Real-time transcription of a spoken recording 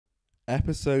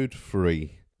Episode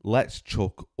 3. Let's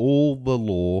chuck all the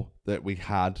lore that we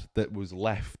had that was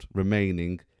left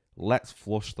remaining. Let's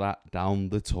flush that down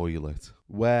the toilet.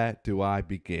 Where do I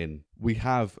begin? We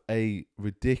have a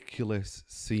ridiculous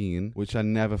scene, which I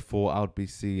never thought I'd be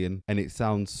seeing, and it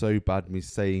sounds so bad me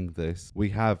saying this.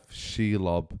 We have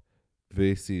Shelob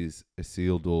versus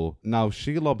Isildur. Now,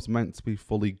 Shelob's meant to be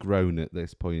fully grown at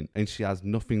this point, and she has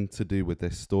nothing to do with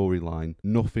this storyline.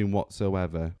 Nothing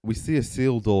whatsoever. We see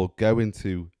Isildur go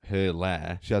into her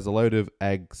lair. She has a load of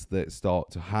eggs that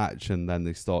start to hatch, and then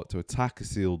they start to attack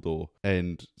Isildur,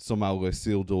 and somehow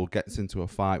Isildur gets into a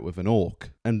fight with an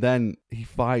orc, and then he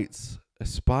fights a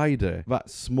spider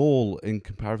that's small in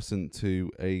comparison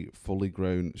to a fully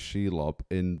grown Shelob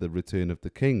in The Return of the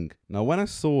King. Now, when I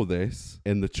saw this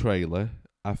in the trailer,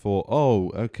 I thought, oh,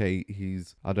 okay,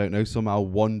 he's, I don't know, somehow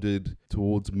wandered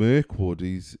towards Mirkwood.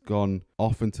 He's gone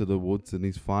off into the woods and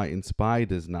he's fighting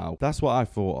spiders now. That's what I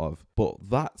thought of. But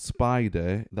that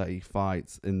spider that he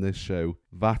fights in this show,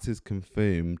 that is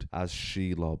confirmed as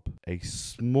Shelob. A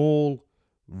small,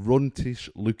 runtish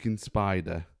looking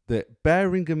spider. That,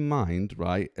 bearing in mind,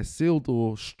 right,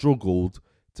 Isildur struggled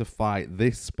to fight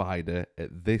this spider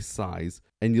at this size.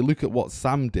 And you look at what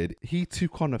Sam did, he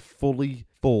took on a fully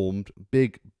formed,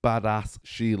 big, badass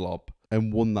Shelob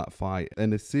and won that fight.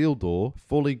 And Isildur,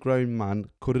 fully grown man,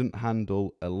 couldn't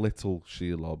handle a little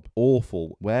Shelob.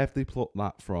 Awful. Where have they plucked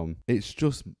that from? It's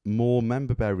just more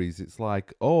member berries. It's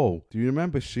like, oh, do you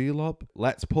remember Shelob?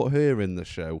 Let's put her in the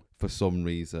show for some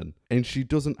reason. And she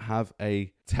doesn't have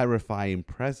a terrifying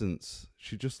presence.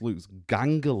 She just looks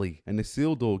gangly. And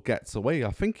Isildur gets away.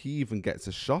 I think he even gets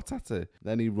a shot at her.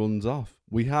 Then he runs off.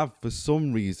 We have, for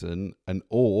some reason, an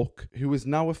orc who is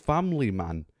now a family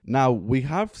man. Now, we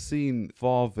have seen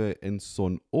father and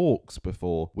son orcs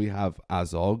before. We have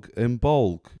Azog and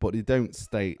Bolg, but they don't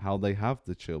state how they have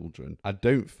the children. I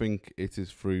don't think it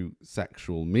is through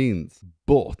sexual means.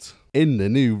 But in the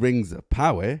new Rings of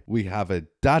Power, we have a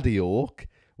daddy orc,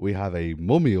 we have a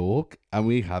mummy orc, and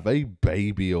we have a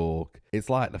baby orc. It's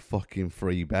like the fucking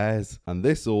Three Bears. And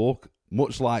this orc,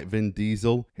 much like Vin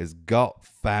Diesel, has got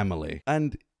family.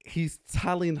 And he's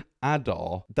telling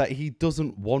Adar that he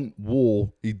doesn't want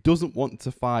war. He doesn't want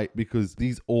to fight because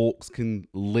these orcs can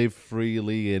live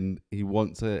freely and he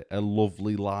wants a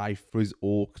lovely life for his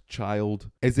orc child.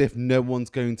 As if no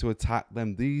one's going to attack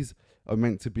them. These are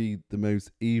meant to be the most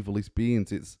evilest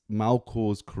beings. It's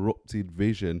Malkor's corrupted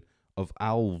vision of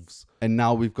elves. And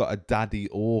now we've got a daddy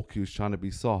orc who's trying to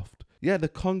be soft. Yeah, the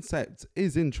concept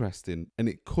is interesting and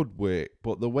it could work,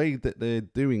 but the way that they're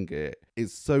doing it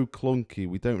is so clunky.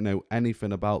 We don't know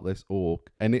anything about this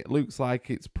orc, and it looks like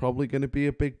it's probably going to be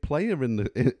a big player in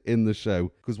the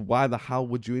show, because why the hell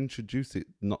would you introduce it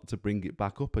not to bring it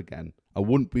back up again? I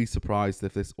wouldn't be surprised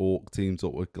if this orc teams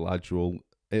up with Galadriel.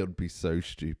 It would be so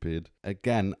stupid.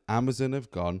 Again, Amazon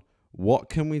have gone, what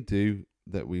can we do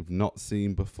that we've not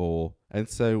seen before? And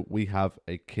so we have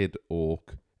a kid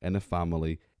orc in a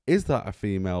family. Is that a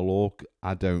female orc?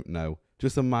 I don't know.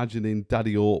 Just imagining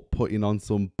Daddy Orc putting on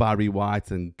some Barry White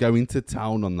and going to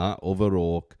town on that other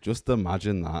orc. Just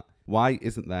imagine that. Why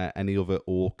isn't there any other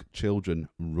orc children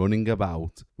running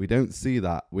about? We don't see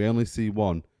that. We only see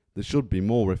one. There should be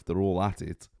more if they're all at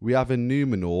it. We have a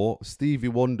Numenor, Stevie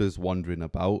Wonder's wandering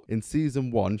about. In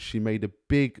season 1, she made a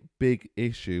big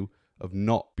issue of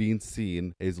not being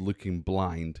seen as looking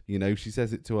blind. You know, she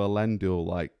says it to Elendil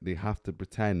like they have to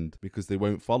pretend because they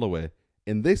won't follow her.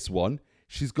 In this one,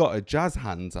 she's got her jazz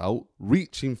hands out,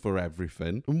 reaching for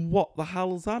everything. And what the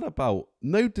hell is that about?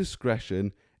 No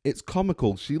discretion. It's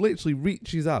comical. She literally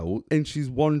reaches out and she's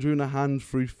wandering her hand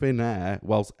through thin air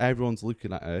whilst everyone's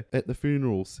looking at her. At the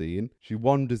funeral scene, she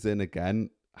wanders in again,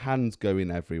 hands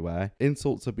going everywhere,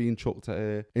 insults are being chucked at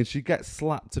her, and she gets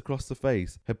slapped across the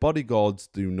face. Her bodyguards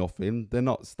do nothing. They're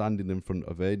not standing in front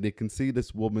of her. They can see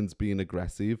this woman's being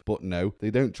aggressive, but no,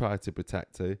 they don't try to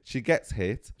protect her. She gets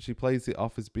hit. She plays it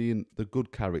off as being the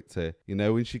good character, you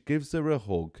know, and she gives her a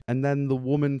hug, and then the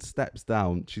woman steps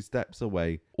down. She steps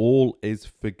away. All is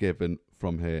forgiven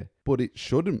from her. But it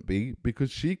shouldn't be, because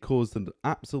she caused an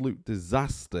absolute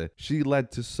disaster. She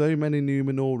led to so many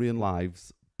Numenorian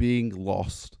lives being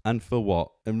lost, and for what?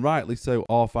 And rightly so,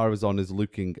 Ar-Pharazôn is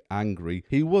looking angry.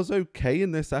 He was okay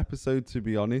in this episode, to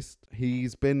be honest.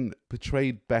 He's been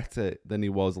portrayed better than he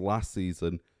was last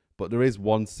season, but there is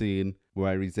one scene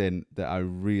where he's in that I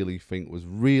really think was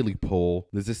really poor.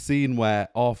 There's a scene where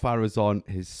Ar-Pharazôn,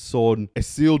 his son,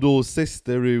 Isildur's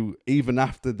sister, who even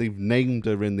after they've named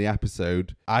her in the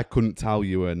episode, I couldn't tell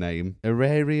you her name.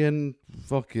 Irarian?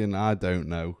 Fucking, I don't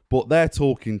know. But they're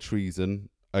talking treason.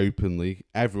 openly.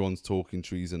 Everyone's talking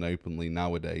treason openly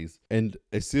nowadays. And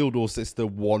Isildur's sister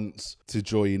wants to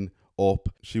join up.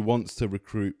 She wants to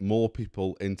recruit more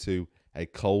people into a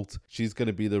cult. She's going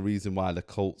to be the reason why the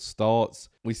cult starts.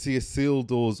 We see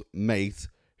Isildur's mate,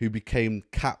 who became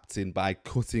captain by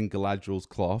cutting Galadriel's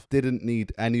cloth, didn't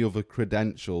need any other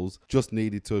credentials, just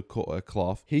needed to cut her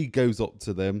cloth. He goes up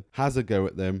to them, has a go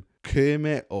at them.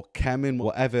 Kermit or Kemin,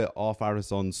 whatever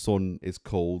Ar-Pharazôn's son is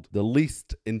called, the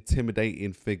least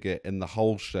intimidating figure in the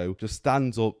whole show, just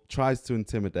stands up, tries to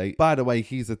intimidate. By the way,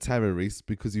 he's a terrorist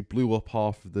because he blew up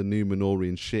half of the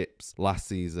Númenórean ships last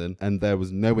season and there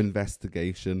was no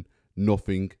investigation,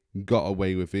 nothing. Got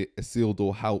away with it.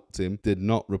 Isildur helped him, did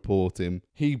not report him.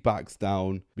 He backs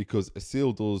down because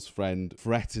Isildur's friend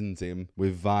threatens him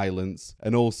with violence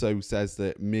and also says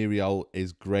that Miriel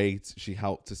is great. She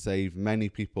helped to save many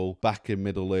people back in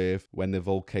Middle-earth when the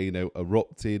volcano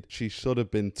erupted. She should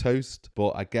have been toast, but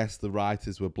I guess the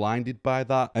writers were blinded by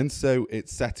that. And so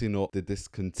it's setting up the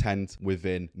discontent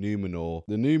within Númenor.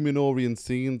 The Númenórean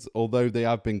scenes, although they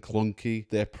have been clunky,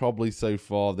 they're probably so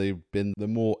far they've been the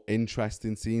more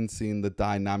interesting scenes, seeing the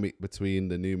dynamic between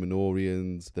the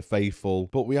Númenóreans, the faithful.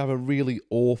 But we have a really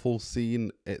awful scene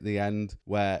at the end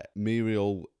where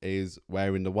Miriel is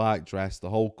wearing the white dress. The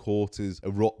whole court is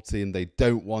erupting. They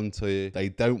don't want her. They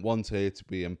don't want her to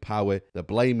be in power. They're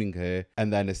blaming her.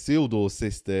 And then Isildur's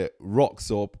sister rocks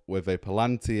up with a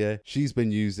Palantir. She's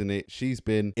been using it. She's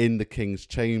been in the king's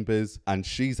chambers and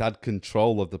she's had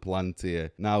control of the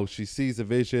Palantir. Now she sees a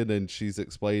vision and she's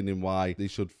explaining why they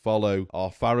should follow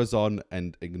Ar-Pharazôn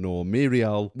and ignore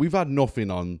Miriel. We've had nothing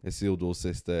on Isildur's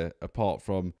sister apart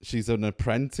from she's an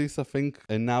apprentice, I think,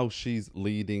 and now she's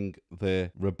leading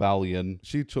the rebellion.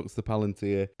 She chucks the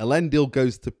Palantir. Elendil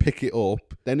goes to pick it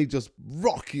up, then he just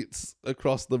rockets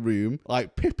across the room.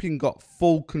 Like, Pippin got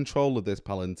full control of this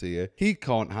Palantir. He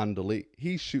can't handle it.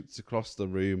 He shoots across the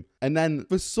room. And then,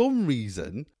 for some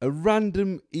reason, a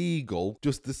random eagle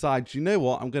just decides, you know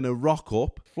what, I'm going to rock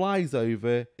up, flies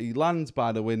over, he lands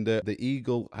by the window. The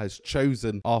eagle has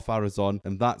chosen Ar-Pharazôn,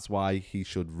 and that's why he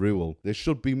should rule. There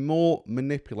should be more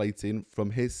manipulating from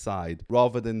his side,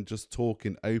 rather than just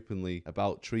talking openly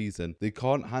about treason. They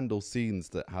can't handle scenes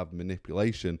that have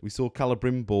manipulation. We saw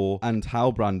Celebrimbor and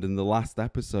Halbrand in the last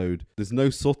episode. There's no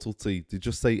subtlety. They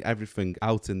just say everything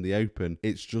out in the open.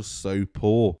 It's just so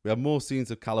poor. We have more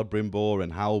scenes of Celebrimbor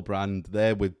and Halbrand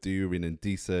there with Durin and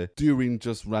Disa. Durin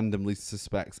just randomly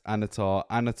suspects Anatar.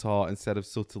 Anatar, instead of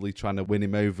subtly trying to win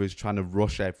him over, is trying to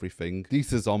rush everything.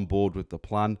 Disa's on board with the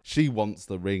plan. She wants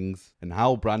the rings. And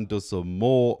Halbrand does some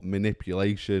more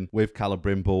manipulation with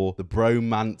Celebrimbor. The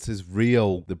bromance is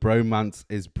real. The bromance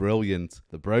is brilliant.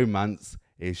 The bromance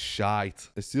is shite.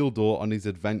 Isildur on his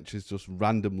adventures just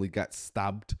randomly gets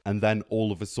stabbed and then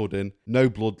all of a sudden, no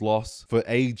blood loss. For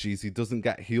ages, he doesn't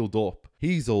get healed up.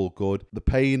 He's all good. The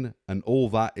pain and all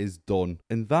that is done.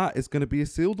 And that is going to be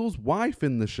Isildur's wife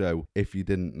in the show, if you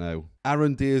didn't know.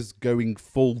 Arondir's going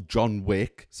full John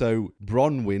Wick. So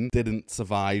Bronwyn didn't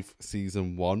survive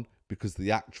season 1 because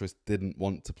the actress didn't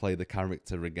want to play the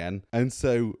character again. And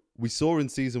so we saw in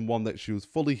season 1 that she was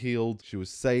fully healed, she was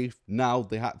safe. Now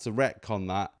they had to retcon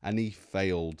that and he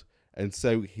failed. And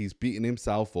so he's beating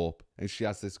himself up and she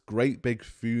has this great big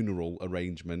funeral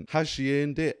arrangement. Has she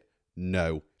earned it?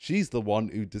 No. She's the one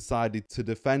who decided to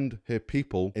defend her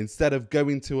people. Instead of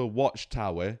going to a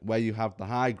watchtower where you have the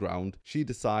high ground, she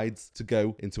decides to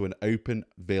go into an open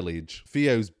village.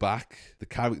 Theo's back, the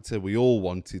character we all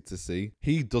wanted to see.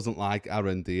 He doesn't like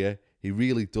Arondir. He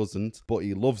really doesn't, but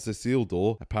he loves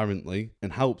Isildur, apparently,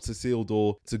 and helps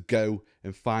Isildur to go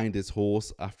and find his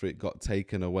horse after it got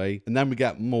taken away. And then we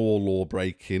get more law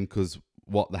breaking, because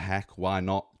what the heck, why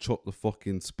not? Chuck the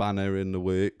fucking spanner in the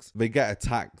works. They get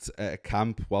attacked at a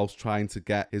camp whilst trying to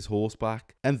get his horse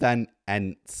back, and then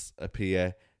Ents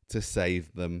appear to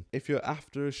save them. If you're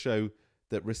after a show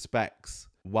that respects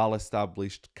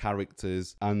well-established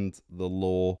characters and the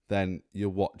lore, then you're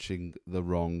watching the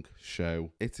wrong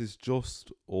show. It is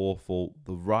just awful.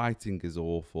 The writing is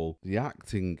awful. The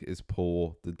acting is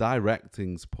poor. The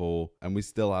directing's poor. And we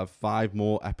still have 5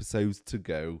 more episodes to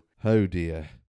go. Oh dear.